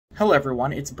Hello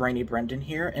everyone, it's Brainy Brendan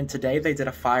here, and today they did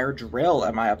a fire drill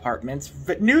at my apartment.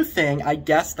 New thing, I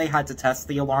guess they had to test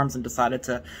the alarms and decided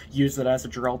to use it as a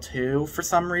drill too for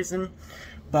some reason.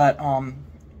 But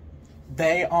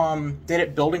they did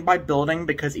it building by building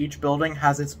because each building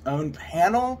has its own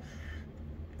panel,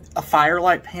 a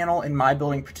firelight panel in my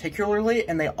building particularly,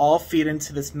 and they all feed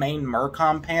into this main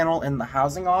MERCOM panel in the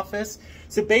housing office.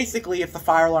 So basically, if the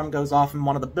fire alarm goes off in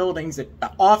one of the buildings, the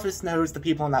office knows, the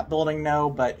people in that building know,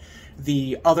 but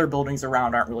the other buildings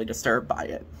around aren't really disturbed by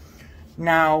it.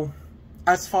 Now,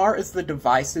 as far as the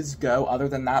devices go, other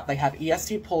than that, they have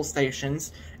EST pull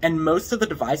stations, and most of the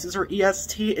devices are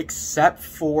EST except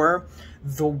for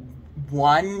the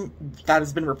one that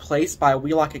has been replaced by a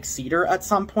Wheelock Exceeder at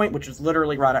some point, which is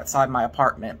literally right outside my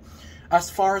apartment. As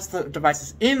far as the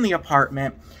devices in the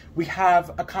apartment, we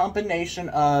have a combination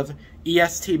of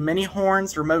EST mini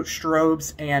horns, remote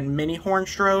strobes, and mini horn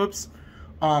strobes.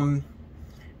 And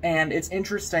it's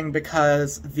interesting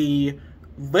because the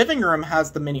living room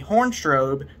has the mini horn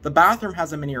strobe, the bathroom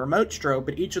has a mini remote strobe,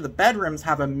 but each of the bedrooms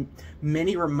have a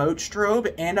mini remote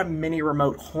strobe and a mini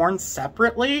remote horn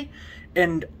separately.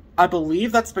 And I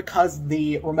believe that's because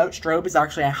the remote strobe is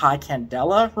actually a high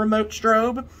candela remote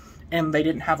strobe, and they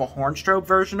didn't have a horn strobe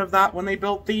version of that when they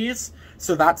built these.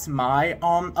 So that's my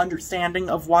understanding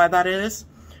of why that is.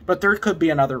 But there could be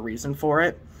another reason for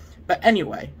it. But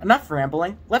anyway, enough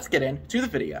rambling. Let's get into the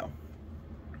video.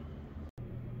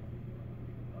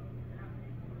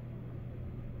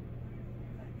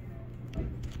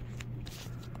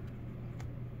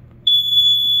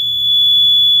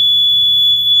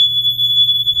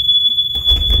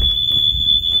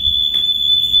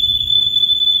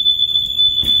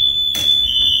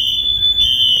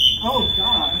 Oh,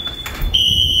 God.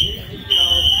 There you go.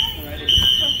 There you go.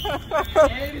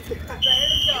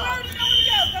 You already know where to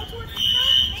go. Go towards the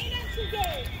front main entry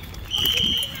gate.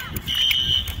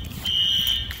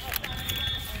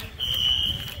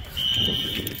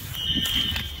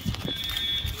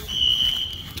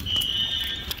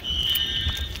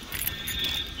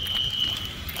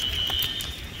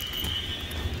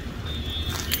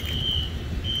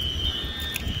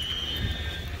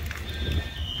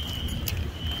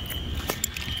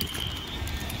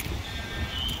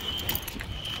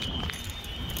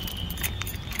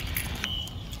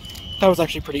 That was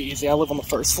actually pretty easy. I live on the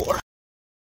first floor.